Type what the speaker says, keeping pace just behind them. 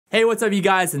Hey, what's up you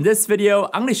guys? In this video,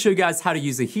 I'm gonna show you guys how to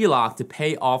use a HELOC to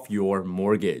pay off your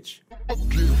mortgage.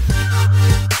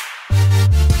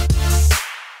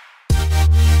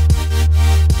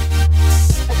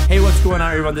 Hey, what's going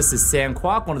on everyone? This is Sam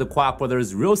Kwok, one of the Kwok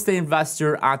Brothers, real estate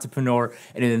investor, entrepreneur.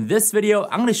 And in this video,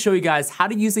 I'm gonna show you guys how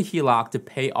to use a HELOC to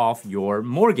pay off your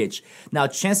mortgage. Now,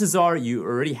 chances are you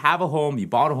already have a home, you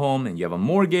bought a home and you have a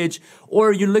mortgage,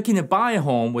 or you're looking to buy a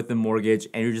home with a mortgage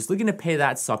and you're just looking to pay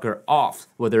that sucker off.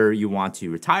 Whether you want to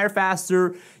retire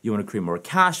faster, you wanna create more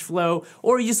cash flow,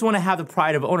 or you just wanna have the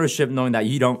pride of ownership knowing that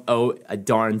you don't owe a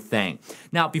darn thing.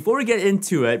 Now, before we get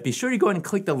into it, be sure to go ahead and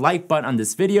click the like button on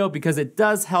this video because it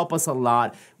does help us a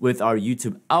lot with our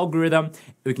YouTube algorithm.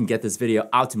 We can get this video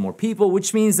out to more people,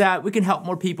 which means that we can help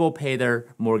more people pay their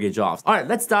mortgage off. All right,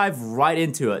 let's dive right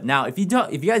into it. Now, if you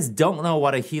guys don't know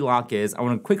what a HELOC is, I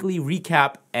want to quickly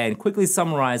recap and quickly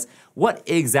summarize what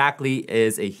exactly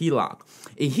is a HELOC.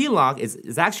 A HELOC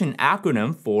is actually an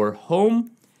acronym for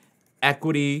Home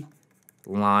Equity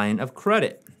Line of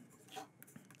Credit.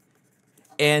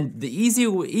 And the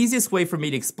easiest way for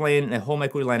me to explain a home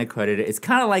equity line of credit is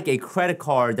kind of like a credit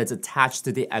card that's attached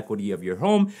to the equity of your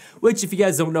home, which if you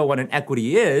guys don't know what an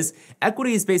equity is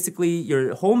basically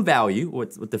your home value,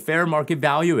 what the fair market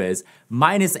value is,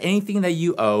 minus anything that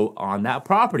you owe on that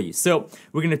property. So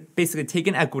we're gonna basically take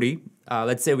an equity,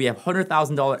 let's say we have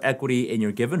 $100,000 equity in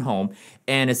your given home,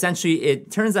 and essentially it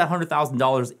turns that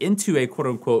 $100,000 into a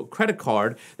quote-unquote credit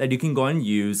card that you can go and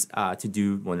use to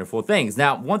do wonderful things.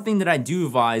 Now, one thing that I do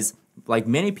advise, like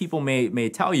many people may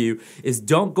tell you, is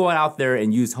don't go out there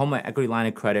and use home equity line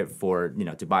of credit for,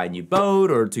 to buy a new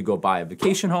boat or to go buy a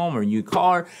vacation home or a new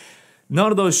car. None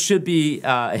of those should be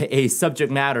a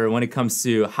subject matter when it comes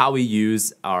to how we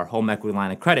use our home equity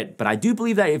line of credit. But I do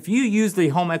believe that if you use the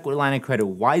home equity line of credit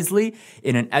wisely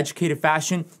in an educated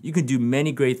fashion, you can do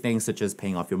many great things such as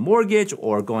paying off your mortgage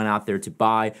or going out there to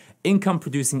buy income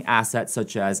producing assets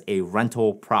such as a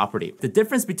rental property. The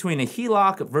difference between a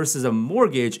HELOC versus a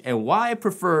mortgage and why I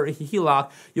prefer a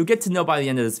HELOC, you'll get to know by the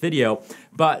end of this video.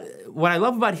 But what I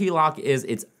love about HELOC is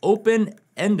it's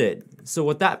open-ended. So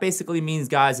what that basically means,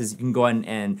 guys, is you can go ahead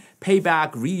and pay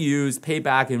back, reuse, pay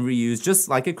back and reuse, just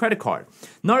like a credit card.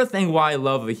 Another thing why I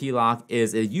love a HELOC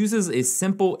is it uses a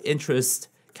simple interest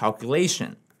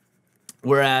calculation,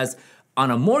 whereas on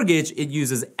a mortgage, it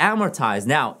uses amortized.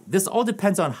 Now, this all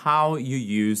depends on how you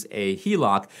use a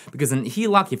HELOC, because in a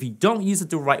HELOC, if you don't use it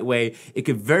the right way, it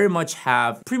could very much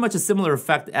have pretty much a similar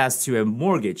effect as to a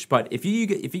mortgage. But if you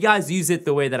guys use it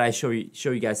the way that I show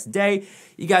you guys today,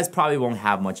 you guys probably won't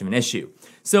have much of an issue.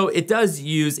 So it does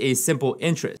use a simple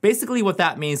interest. Basically what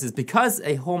that means is because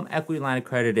a home equity line of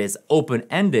credit is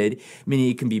open-ended, meaning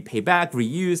it can be pay back,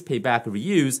 reuse, pay back,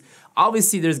 reuse,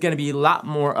 obviously there's gonna be a lot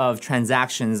more of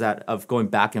transactions of going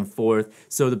back and forth.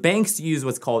 So the banks use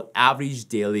what's called average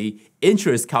daily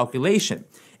interest calculation.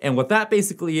 And what that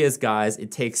basically is, guys,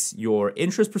 it takes your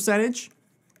interest percentage,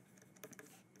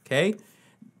 okay,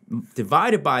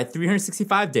 divided by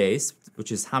 365 days,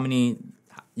 which is how many,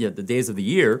 the days of the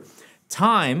year,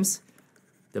 times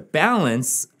the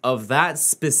balance of that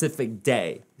specific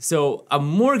day. So a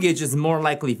mortgage is more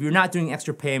likely, if you're not doing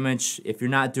extra payments, if you're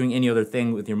not doing any other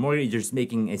thing with your mortgage, you're just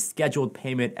making a scheduled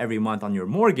payment every month on your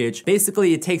mortgage.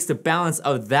 Basically, it takes the balance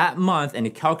of that month and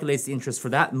it calculates the interest for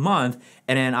that month,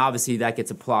 and then obviously that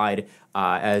gets applied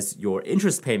as your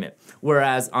interest payment.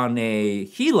 Whereas on a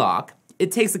HELOC,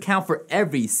 it takes account for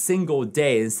every single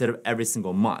day instead of every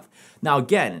single month. Now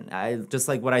again, just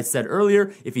like what I said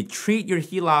earlier, if you treat your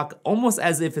HELOC almost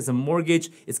as if it's a mortgage,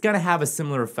 it's gonna have a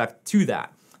similar effect to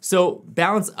that. So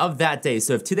balance of that day.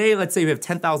 So if today, let's say we have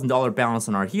 $10,000 balance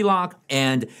on our HELOC,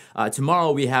 and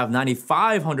tomorrow we have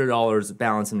 $9,500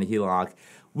 balance in the HELOC,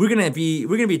 we're gonna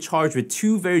be charged with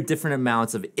two very different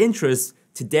amounts of interest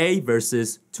today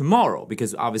versus tomorrow,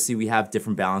 because obviously we have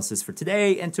different balances for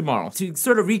today and tomorrow. To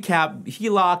sort of recap,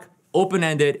 HELOC,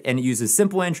 open-ended, and it uses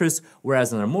simple interest,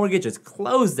 whereas on a mortgage, it's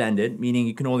closed-ended, meaning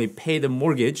you can only pay the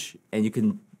mortgage and you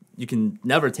can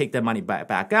never take that money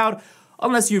back out,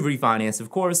 unless you refinance, of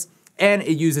course. And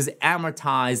it uses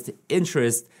amortized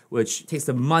interest, which takes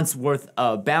a month's worth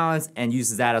of balance and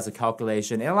uses that as a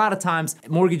calculation. And a lot of times,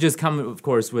 mortgages come, of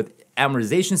course, with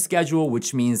amortization schedule,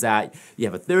 which means that you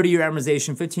have a 30-year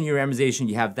amortization, 15-year amortization,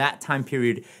 you have that time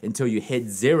period until you hit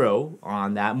zero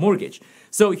on that mortgage.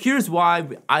 So here's why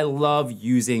I love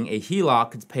using a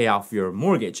HELOC to pay off your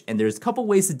mortgage. And there's a couple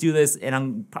ways to do this,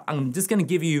 and I'm just gonna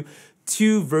give you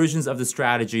two versions of the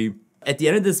strategy At the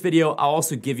end of this video, I'll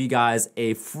also give you guys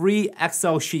a free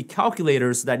Excel sheet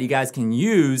calculator so that you guys can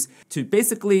use to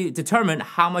basically determine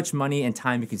how much money and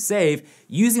time you can save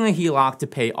using a HELOC to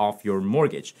pay off your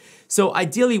mortgage. So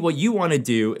ideally what you want to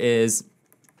do is,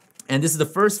 and this is the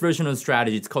first version of the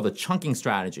strategy, it's called the chunking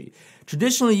strategy.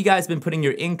 Traditionally, you guys have been putting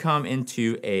your income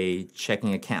into a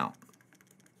checking account,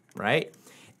 right?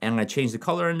 And I'm going to change the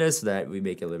color in this so that we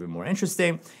make it a little bit more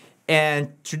interesting.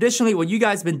 And traditionally, what you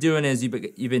guys have been doing is you've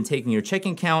been taking your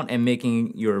checking account and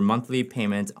making your monthly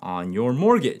payment on your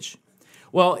mortgage.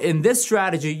 Well, in this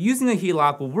strategy, using a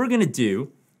HELOC, what we're going to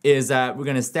do is that we're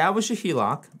going to establish a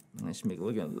HELOC. I should make it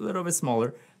look a little bit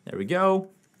smaller. There we go.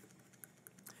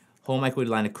 Home equity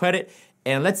line of credit.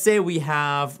 And let's say we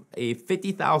have a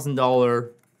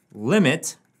 $50,000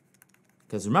 limit.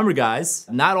 Because remember, guys,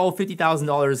 not all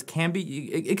 $50,000 can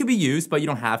be, it could be used, but you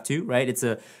don't have to, right?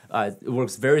 It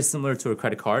works very similar to a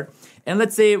credit card. And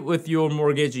let's say with your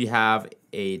mortgage, you have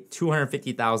a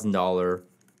 $250,000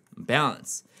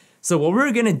 balance. So what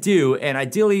we're gonna do, and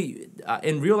ideally,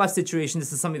 in real life situations,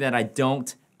 this is something that I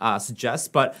don't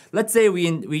suggest, but let's say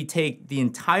we take the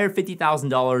entire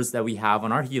 $50,000 that we have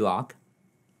on our HELOC,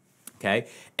 okay?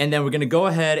 And then we're gonna go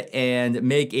ahead and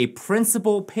make a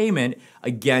principal payment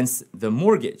against the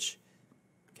mortgage,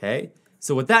 okay?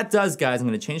 So what that does, guys, I'm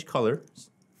gonna change colors.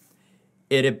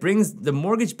 It brings the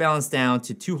mortgage balance down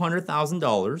to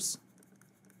 $200,000.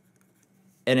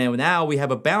 And then now we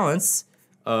have a balance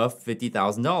of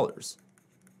 $50,000.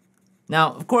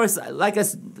 Now, of course, like I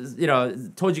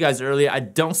told you guys earlier, I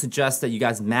don't suggest that you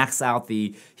guys max out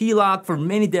the HELOC for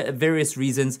many various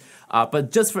reasons, but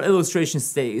just for illustration's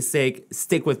sake,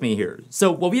 stick with me here.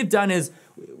 So what we've done is,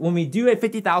 when we do a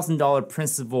 $50,000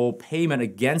 principal payment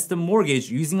against the mortgage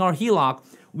using our HELOC,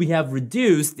 we have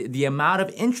reduced the amount of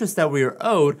interest that we are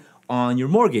owed on your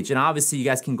mortgage. And obviously, you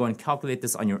guys can go and calculate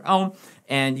this on your own,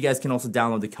 and you guys can also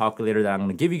download the calculator that I'm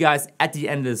gonna give you guys at the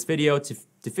end of this video to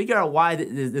figure out why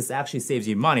this actually saves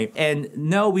you money. And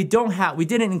no, we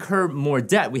didn't incur more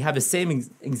debt. We have the same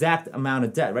exact amount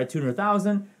of debt, right?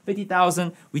 200,000,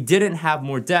 50,000. We didn't have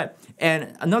more debt.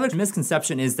 And another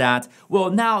misconception is that, well,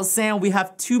 now, Sam, we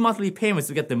have two monthly payments.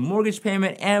 We got the mortgage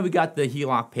payment and we got the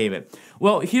HELOC payment.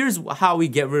 Well, here's how we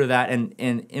get rid of that. And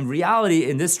in reality,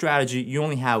 in this strategy, you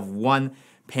only have one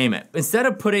payment. Instead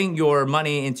of putting your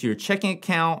money into your checking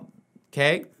account,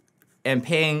 okay, and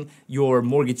paying your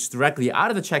mortgage directly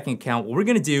out of the checking account, what we're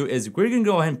gonna do is we're gonna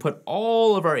go ahead and put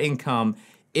all of our income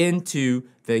into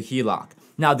the HELOC.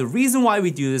 Now, the reason why we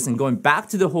do this, and going back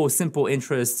to the whole simple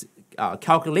interest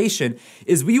calculation,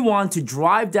 is we want to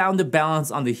drive down the balance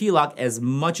on the HELOC as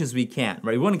much as we can,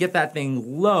 right? We wanna get that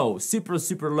thing low, super,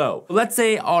 super low. Let's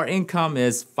say our income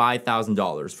is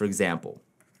 $5,000, for example.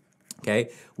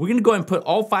 Okay, we're gonna go and put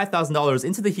all $5,000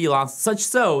 into the HELOC such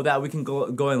so that we can go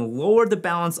and lower the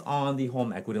balance on the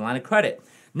home equity line of credit.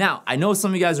 Now, I know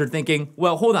some of you guys are thinking,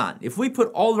 well, hold on. If we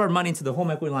put all of our money into the home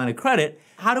equity line of credit,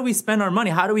 how do we spend our money?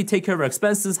 How do we take care of our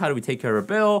expenses? How do we take care of our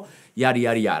bill? Yada,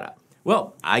 yada, yada.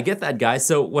 Well, I get that, guys.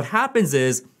 So what happens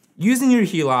is, using your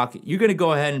HELOC, you're gonna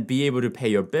go ahead and be able to pay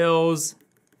your bills,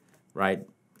 right?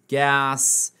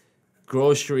 Gas,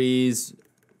 groceries,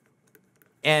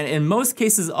 and in most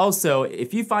cases also,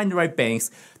 if you find the right banks,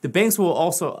 the banks will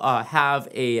also have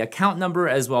a account number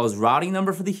as well as routing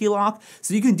number for the HELOC.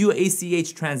 So you can do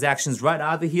ACH transactions right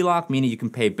out of the HELOC, meaning you can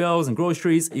pay bills and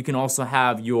groceries. You can also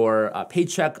have your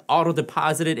paycheck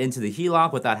auto-deposited into the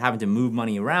HELOC without having to move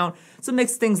money around. So it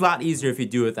makes things a lot easier if you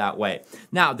do it that way.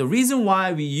 Now, the reason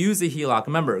why we use a HELOC,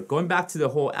 remember, going back to the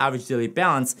whole average daily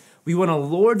balance, we want to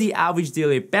lower the average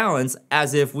daily balance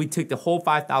as if we took the whole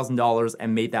 $5,000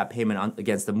 and made that payment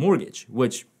against the mortgage,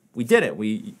 which we didn't.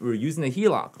 We were using the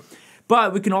HELOC.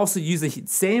 But we can also use the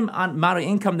same amount of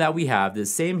income that we have, the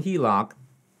same HELOC,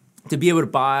 to be able to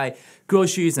buy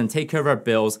groceries and take care of our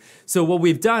bills. So what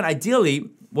we've done, ideally,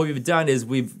 what we've done is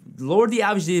we've lowered the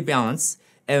average daily balance,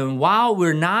 and while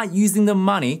we're not using the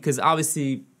money, because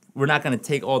obviously we're not going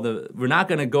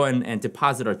to go in and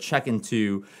deposit our check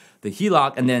into the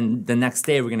HELOC, and then the next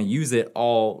day we're gonna use it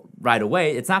all right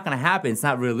away. It's not gonna happen, it's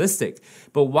not realistic.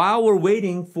 But while we're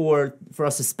waiting for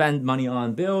us to spend money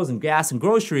on bills and gas and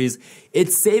groceries,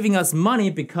 it's saving us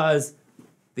money because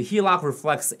the HELOC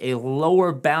reflects a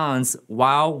lower balance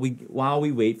while we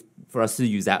wait for us to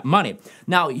use that money.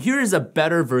 Now, here's a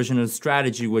better version of the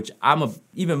strategy, which I'm an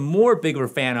even more bigger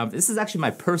fan of. This is actually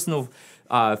my personal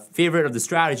favorite of the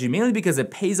strategy, mainly because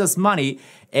it pays us money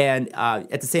and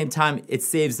at the same time, it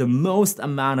saves the most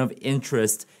amount of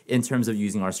interest in terms of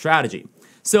using our strategy.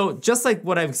 So just like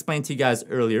what I've explained to you guys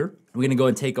earlier, we're gonna go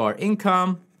and take our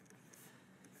income,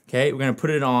 okay, we're gonna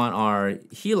put it on our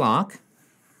HELOC,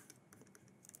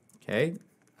 Okay,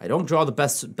 I don't draw the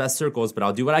best circles, but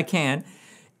I'll do what I can.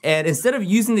 And instead of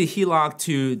using the HELOC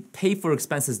to pay for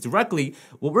expenses directly,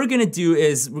 what we're gonna do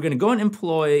is we're gonna go and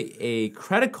employ a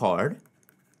credit card,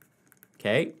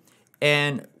 okay?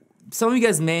 And some of you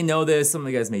guys may know this, some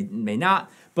of you guys may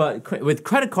not, but with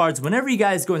credit cards, whenever you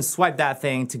guys go and swipe that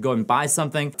thing to go and buy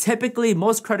something, typically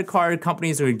most credit card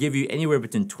companies are gonna give you anywhere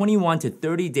between 21 to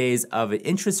 30 days of an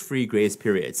interest-free grace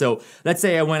period. So let's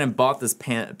say I went and bought this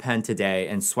pen today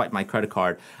and swiped my credit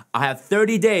card. I have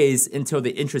 30 days until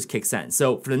the interest kicks in.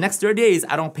 So for the next 30 days,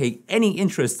 I don't pay any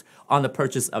interest on the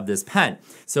purchase of this pen.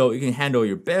 So you can handle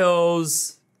your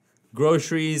bills,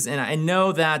 groceries, and I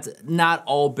know that not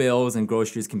all bills and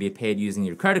groceries can be paid using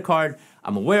your credit card.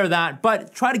 I'm aware of that,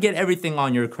 but try to get everything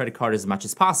on your credit card as much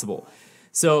as possible.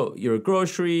 So your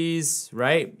groceries,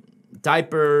 right?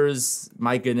 Diapers,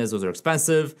 my goodness, those are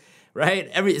expensive, right?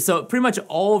 So pretty much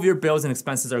all of your bills and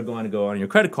expenses are going to go on your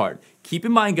credit card. Keep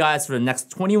in mind, guys, for the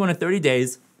next 21 to 30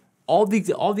 days, all the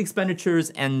expenditures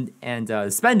and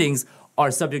spendings are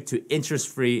subject to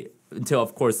interest-free until,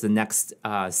 of course, the next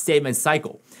statement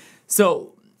cycle.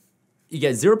 So you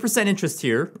get 0% interest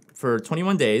here for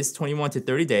 21 days, 21 to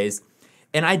 30 days.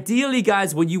 And ideally,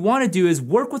 guys, what you want to do is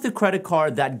work with a credit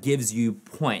card that gives you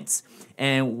points.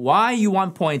 And why you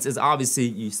want points is obviously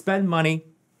you spend money,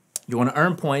 you want to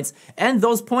earn points, and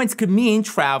those points could mean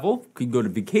travel. You can go to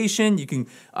vacation. You can,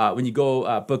 when you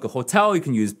go book a hotel, you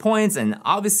can use points, and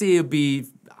obviously it'll be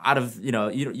out of, you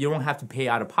don't have to pay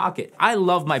out of pocket. I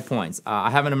love my points. I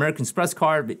have an American Express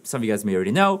card, some of you guys may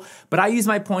already know, but I use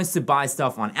my points to buy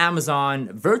stuff on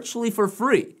Amazon virtually for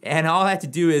free. And all I have to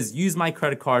do is use my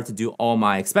credit card to do all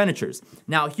my expenditures.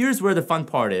 Now, here's where the fun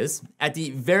part is. At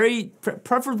the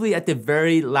preferably at the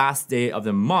very last day of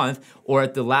the month or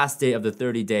at the last day of the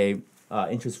 30-day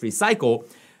interest-free cycle,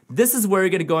 this is where you're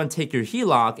gonna go and take your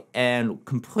HELOC and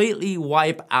completely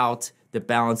wipe out the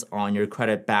balance on your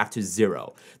credit back to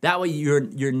zero. That way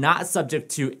you're not subject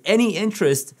to any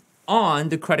interest on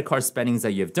the credit card spendings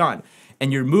that you've done.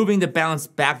 And you're moving the balance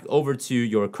back over to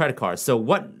your credit card. So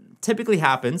what typically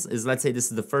happens is, let's say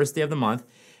this is the first day of the month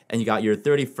and you got your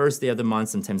 31st day of the month.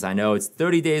 Sometimes I know it's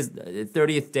 30 days,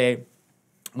 30th day.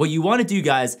 What you wanna do,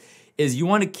 guys, is you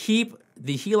wanna keep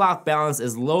the HELOC balance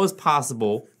as low as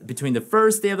possible between the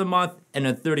first day of the month and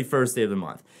the 31st day of the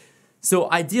month.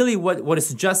 So ideally, what is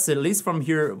suggested, at least from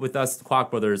here with us, Kwok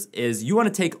Brothers, is you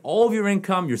want to take all of your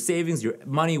income, your savings, your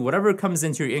money, whatever comes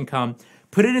into your income,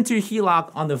 put it into your HELOC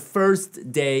on the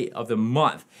first day of the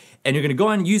month. And you're going to go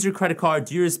and use your credit card,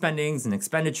 do your spendings and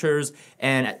expenditures,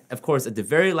 and of course, at the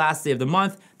very last day of the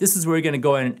month, this is where you're going to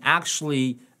go and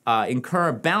actually incur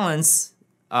a balance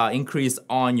increase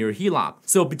on your HELOC.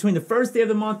 So between the first day of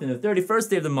the month and the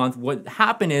 31st day of the month, what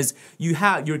happened is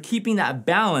you're keeping that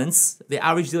balance, the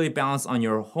average daily balance on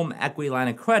your home equity line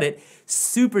of credit,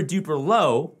 super duper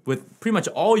low with pretty much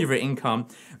all your income,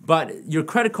 but your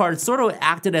credit card sort of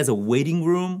acted as a waiting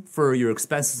room for your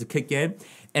expenses to kick in.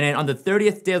 And then on the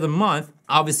 30th day of the month,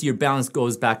 obviously your balance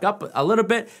goes back up a little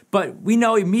bit, but we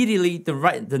know immediately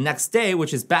the next day,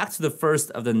 which is back to the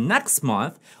first of the next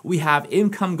month, we have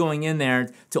income going in there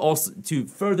to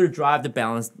further drive the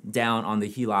balance down on the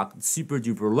HELOC super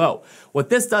duper low. What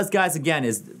this does, guys, again,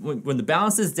 is when the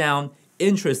balance is down,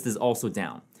 interest is also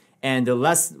down. And the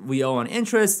less we owe on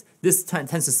interest, this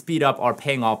tends to speed up our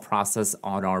paying off process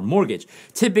on our mortgage.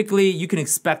 Typically, you can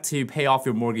expect to pay off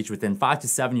your mortgage within 5 to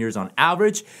 7 years on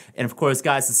average. And of course,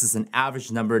 guys, this is an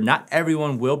average number. Not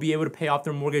everyone will be able to pay off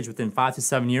their mortgage within 5 to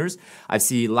 7 years. I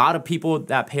see a lot of people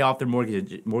that pay off their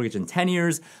mortgage in 10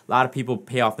 years. A lot of people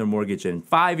pay off their mortgage in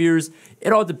 5 years.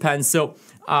 It all depends. So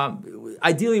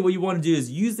ideally, what you want to do is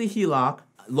use the HELOC,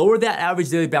 lower that average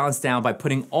daily balance down by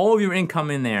putting all of your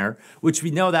income in there, which we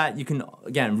know that you can,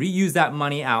 again, reuse that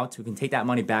money out. We can take that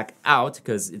money back out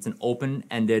because it's an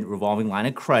open-ended revolving line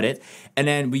of credit. And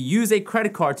then we use a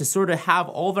credit card to sort of have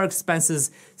all of our expenses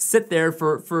sit there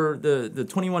for the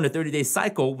 21 to 30-day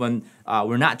cycle when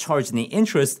we're not charging the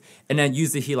interest, and then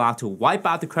use the HELOC to wipe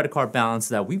out the credit card balance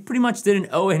so that we pretty much didn't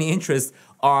owe any interest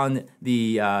on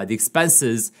the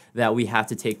expenses that we have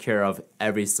to take care of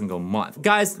every single month.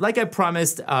 Guys, like I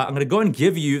promised, I'm gonna go and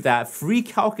give you that free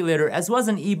calculator as well as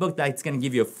an ebook that's gonna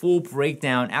give you a full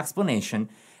breakdown explanation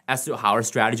as to how our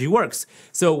strategy works.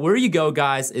 So where you go,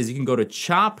 guys, is you can go to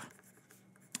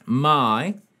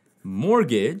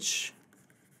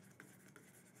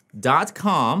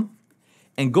chopmymortgage.com,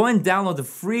 and go and download the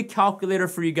free calculator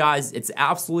for you guys. It's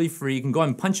absolutely free. You can go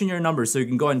and punch in your numbers. So you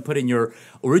can go and put in your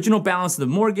original balance of the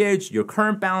mortgage, your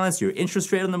current balance, your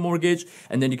interest rate on the mortgage,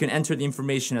 and then you can enter the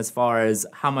information as far as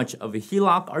how much of a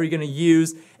HELOC are you gonna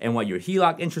use and what your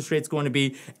HELOC interest rate is going to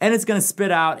be. And it's gonna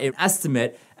spit out an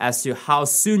estimate as to how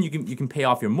soon you can pay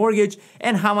off your mortgage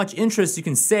and how much interest you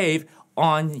can save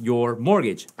on your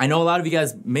mortgage. I know a lot of you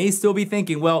guys may still be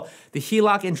thinking, well, the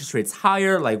HELOC interest rate's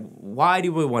higher, like why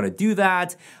do we want to do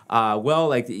that? Well,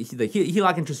 like the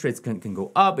HELOC interest rates can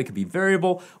go up, it could be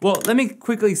variable. Well, let me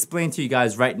quickly explain to you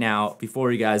guys right now,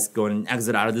 before you guys go and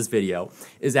exit out of this video,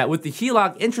 is that with the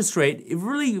HELOC interest rate, it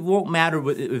really won't matter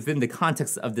within the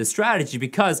context of this strategy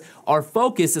because our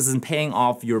focus is in paying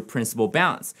off your principal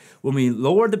balance. When we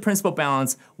lower the principal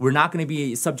balance, we're not going to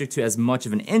be subject to as much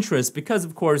of an interest because,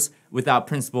 of course, without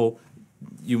principal,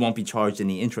 you won't be charged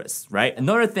any interest, right?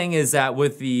 Another thing is that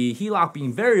with the HELOC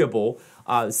being variable,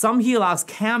 some HELOCs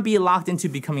can be locked into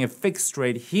becoming a fixed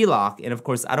rate HELOC. And of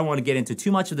course, I don't want to get into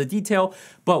too much of the detail,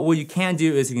 but what you can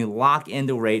do is you can lock in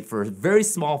the rate for a very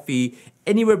small fee,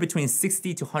 anywhere between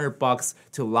 60 to 100 bucks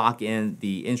to lock in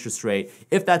the interest rate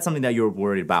if that's something that you're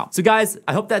worried about. So guys,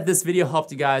 I hope that this video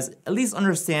helped you guys at least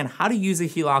understand how to use a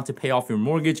HELOC to pay off your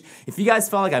mortgage. If you guys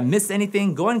felt like I missed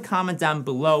anything, go and comment down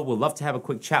below. We'd love to have a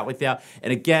quick chat with you.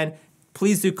 And again,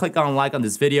 please do click on like on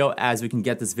this video as we can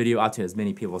get this video out to as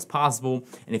many people as possible.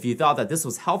 And if you thought that this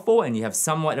was helpful and you have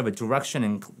somewhat of a direction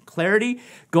and clarity,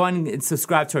 go on and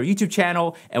subscribe to our YouTube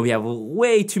channel. And we have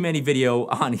way too many videos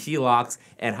on HELOCs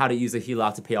and how to use a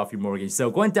HELOC to pay off your mortgage.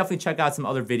 So go and definitely check out some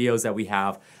other videos that we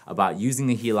have about using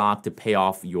the HELOC to pay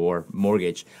off your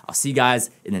mortgage. I'll see you guys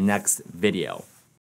in the next video.